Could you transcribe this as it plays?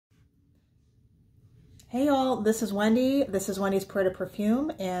Hey y'all, this is Wendy. This is Wendy's Eau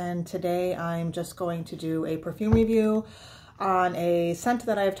Perfume, and today I'm just going to do a perfume review on a scent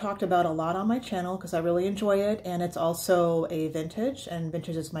that I've talked about a lot on my channel because I really enjoy it, and it's also a vintage, and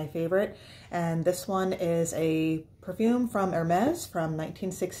vintage is my favorite. And this one is a perfume from Hermès from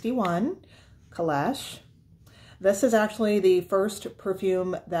 1961, Caleche. This is actually the first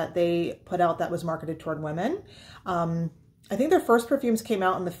perfume that they put out that was marketed toward women. I think their first perfumes came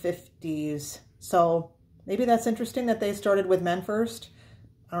out in the 50s, so maybe that's interesting that they started with men first.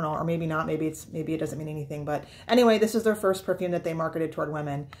 I don't know, or maybe not. Maybe it doesn't mean anything. But anyway, this is their first perfume that they marketed toward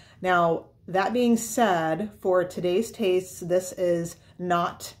women. Now, that being said, for today's tastes, this is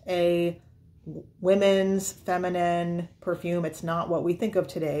not a women's feminine perfume. It's not what we think of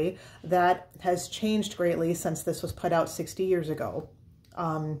today. That has changed greatly since this was put out 60 years ago.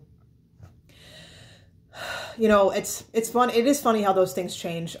 You know, it's fun. It is funny how those things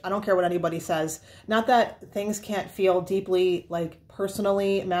change. I don't care what anybody says. Not that things can't feel deeply, like,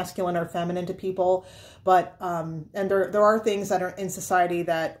 personally masculine or feminine to people, but and there are things that are in society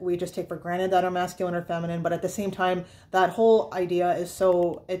that we just take for granted that are masculine or feminine. But at the same time, that whole idea is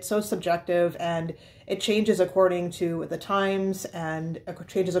it's so subjective, and it changes according to the times, and it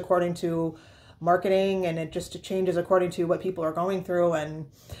changes according to marketing, and it changes according to what people are going through, and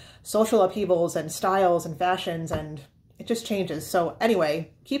social upheavals and styles and fashions, and it just changes. So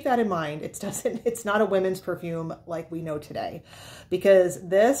anyway, keep that in mind. It's not a women's perfume like we know today, because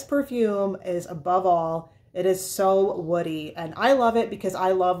this perfume is, above all, it is so woody, and I love it because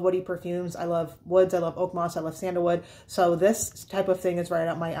I love woody perfumes. I love woods. I love oak moss. I love sandalwood. So this type of thing is right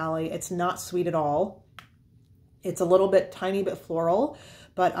up my alley. It's not sweet at all. It's a little bit, tiny bit floral,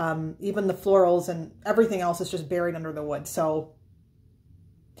 but even the florals and everything else is just buried under the wood. So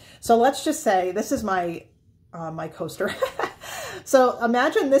let's just say this is my my coaster. So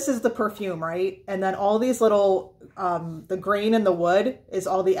imagine this is the perfume, right? And then all these little, the grain and the wood is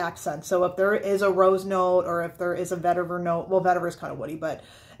all the accents. So if there is a rose note, or if there is a vetiver note, well, vetiver is kind of woody, but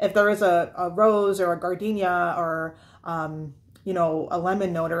if there is a rose or a gardenia or, you know, a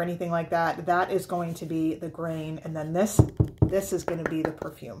lemon note or anything like that, that is going to be the grain. And then this is going to be the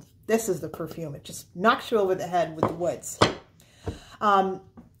perfume. This is the perfume. It just knocks you over the head with the woods.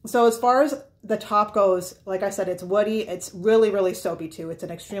 So as far as the top goes, like I said, it's woody. It's really, really soapy too. It's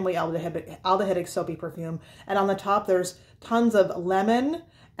an extremely aldehydic soapy perfume. And on the top, there's tons of lemon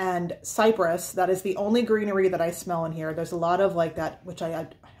and cypress. That is the only greenery that I smell in here. There's a lot of like that, which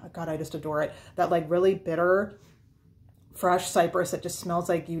God, I just adore it. That like really bitter, fresh cypress. It just smells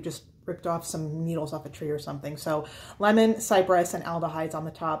like you just ripped off some needles off a tree or something. So lemon, cypress, and aldehydes on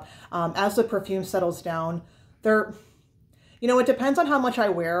the top. As the perfume settles down, you know, it depends on how much I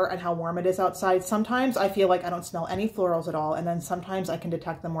wear and how warm it is outside. Sometimes I feel like I don't smell any florals at all, and then sometimes I can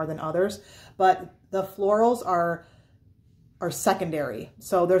detect them more than others. But the florals are secondary.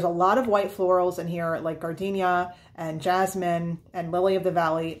 So there's a lot of white florals in here, like gardenia and jasmine and lily of the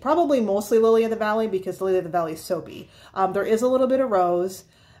valley. Probably mostly lily of the valley because lily of the valley is soapy. There is a little bit of rose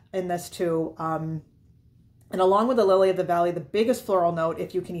in this too. And along with the lily of the valley, the biggest floral note,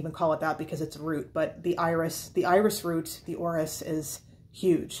 if you can even call it that because it's a root, but the iris root, the orris, is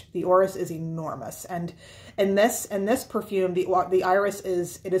huge. The orris is enormous. And in this perfume, the iris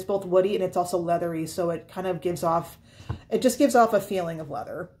is both woody and it's also leathery. So it kind of gives off a feeling of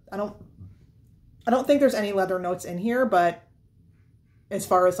leather. I don't think there's any leather notes in here, but as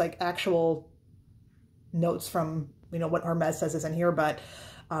far as like actual notes from, you know, what Hermès says is in here, but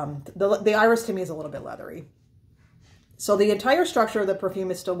the iris to me is a little bit leathery. So the entire structure of the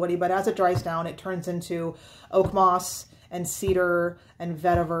perfume is still woody, but as it dries down, it turns into oak moss and cedar and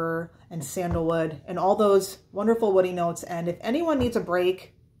vetiver and sandalwood and all those wonderful woody notes. And if anyone needs a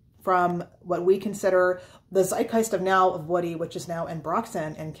break from what we consider the zeitgeist of now of woody, which is now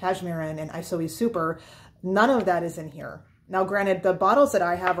ambroxan and cashmerean and Isoe Super, none of that is in here. Now, granted, the bottles that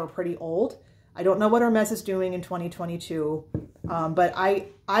I have are pretty old. I don't know what Hermès is doing in 2022, but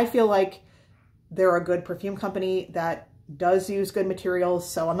I feel like they're a good perfume company that does use good materials.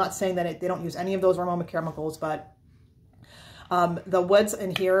 So I'm not saying that they don't use any of those aroma chemicals, but the woods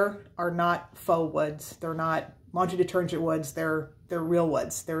in here are not faux woods. They're not laundry detergent woods. They're real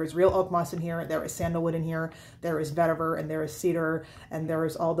woods. There is real oak moss in here. There is sandalwood in here. There is vetiver, and there is cedar, and there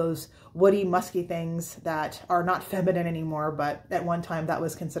is all those woody, musky things that are not feminine anymore. But at one time, that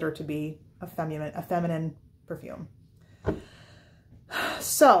was considered to be a feminine perfume.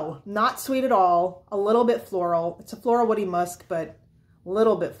 So, not sweet at all, a little bit floral. It's a floral woody musk, but a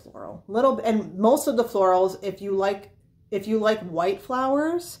little bit floral. And most of the florals, if you like white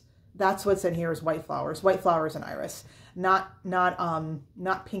flowers, that's what's in here is white flowers and iris. Not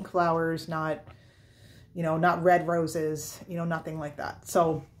pink flowers, not you know, not red roses, you know, nothing like that.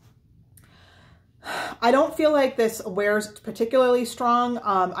 So I don't feel like this wears particularly strong.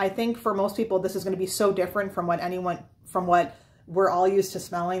 I think for most people, this is going to be so different from what we're all used to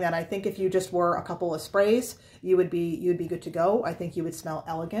smelling, that I think if you just wore a couple of sprays, you'd be good to go. I think you would smell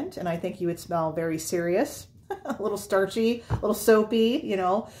elegant, and I think you would smell very serious, a little starchy, a little soapy, you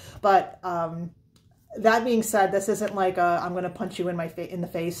know. But that being said, this isn't like I'm going to punch you in the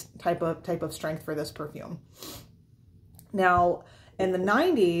face type of strength for this perfume. Now, in the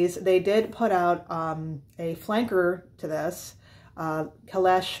 90s, they did put out a flanker to this,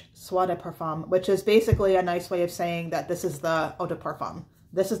 Caleche Soie de Parfum, which is basically a nice way of saying that this is the Eau de Parfum.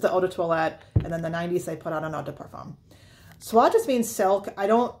 This is the Eau de Toilette, and then the 90s, they put out an Eau de Parfum. Soie just means silk. I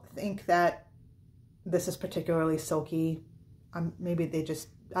don't think that this is particularly silky. Maybe they just,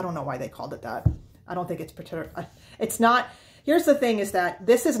 I don't know why they called it that. I don't think it's particular. It's not, here's the thing is that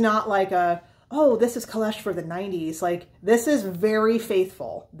this is not like a, oh, this is Caleche for the 90s. Like, this is very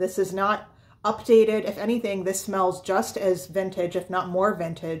faithful. This is not updated. If anything, this smells just as vintage, if not more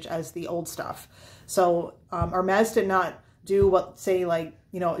vintage, as the old stuff. So Hermès did not do what, say, like,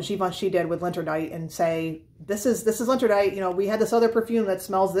 you know, Givenchy did with L'Interdite and say, this is L'Interdite, you know, we had this other perfume that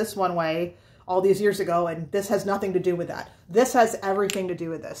smells this one way all these years ago, and this has nothing to do with that. This has everything to do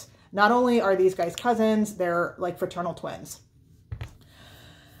with this. Not only are these guys cousins, they're like fraternal twins.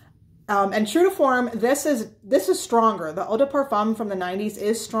 And true to form, this is stronger. The Eau de Parfum from the 90s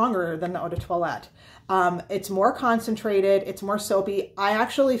is stronger than the Eau de Toilette. It's more concentrated. It's more soapy. I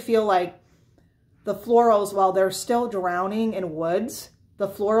actually feel like the florals, while they're still drowning in woods, the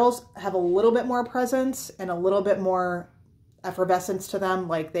florals have a little bit more presence and a little bit more effervescence to them.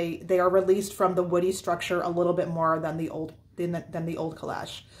 Like they are released from the woody structure a little bit more than the old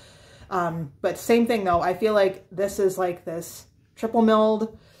Caleche. But same thing though. I feel like this is like this triple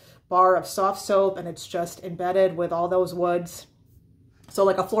milled bar of soft soap, and it's just embedded with all those woods. So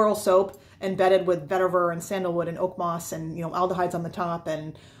like a floral soap embedded with vetiver and sandalwood and oak moss and, you know, aldehydes on the top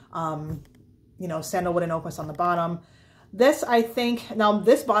and, you know, sandalwood and oak moss on the bottom. This, I think, now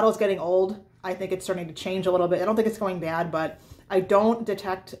this bottle is getting old. I think it's starting to change a little bit. I don't think it's going bad, but I don't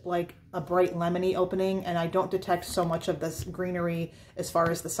detect like a bright lemony opening, and I don't detect so much of this greenery as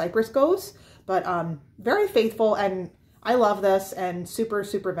far as the cypress goes, but very faithful, and I love this, and super,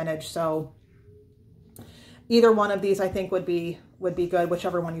 super vintage. So either one of these I think would be good,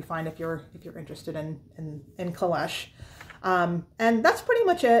 whichever one you find if you're interested in Caleche. And that's pretty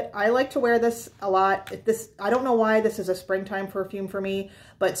much it. I like to wear this a lot. I don't know why this is a springtime perfume for me,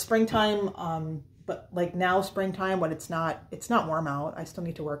 but springtime, but like now springtime when it's not warm out, I still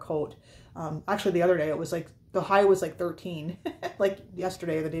need to wear a coat. Actually the other day it was like, the high was like 13, like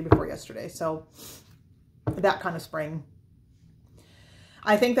yesterday or the day before yesterday. So that kind of spring.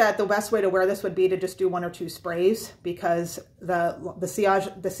 I think that the best way to wear this would be to just do 1 or 2 sprays, because the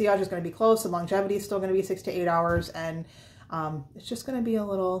sillage is going to be close. The longevity is still going to be 6 to 8 hours, and it's just going to be a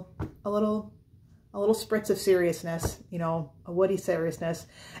little spritz of seriousness, you know, a woody seriousness.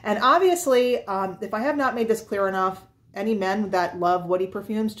 And obviously, if I have not made this clear enough, any men that love woody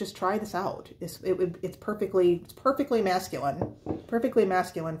perfumes, just try this out. It's perfectly masculine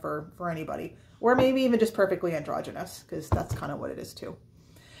for anybody, or maybe even just perfectly androgynous, because that's kind of what it is too.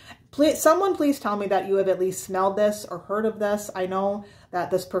 Someone please tell me that you have at least smelled this or heard of this. I know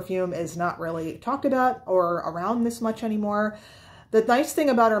that this perfume is not really talked about or around this much anymore. The nice thing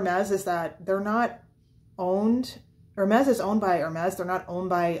about Hermès is that they're not owned. Hermès is owned by Hermès. They're not owned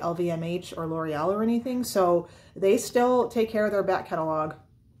by LVMH or L'Oreal or anything. So they still take care of their back catalog.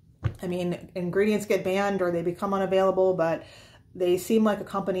 I mean, ingredients get banned or they become unavailable, but they seem like a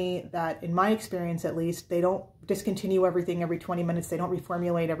company that, in my experience at least, they don't discontinue everything every 20 minutes. They don't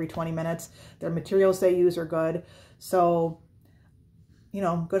reformulate every 20 minutes. Their materials they use are good. So, you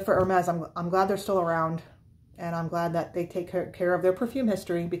know, good for Hermès. I'm glad they're still around, and I'm glad that they take care of their perfume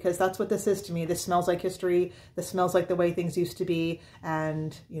history, because that's what this is to me. This smells like history. This smells like the way things used to be,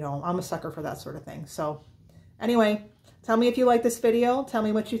 and, you know, I'm a sucker for that sort of thing. So anyway, tell me if you like this video. Tell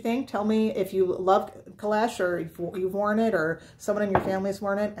me what you think. Tell me if you love Caleche, or if you've worn it, or someone in your family has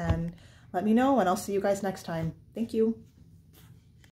worn it, and let me know, and I'll see you guys next time. Thank you.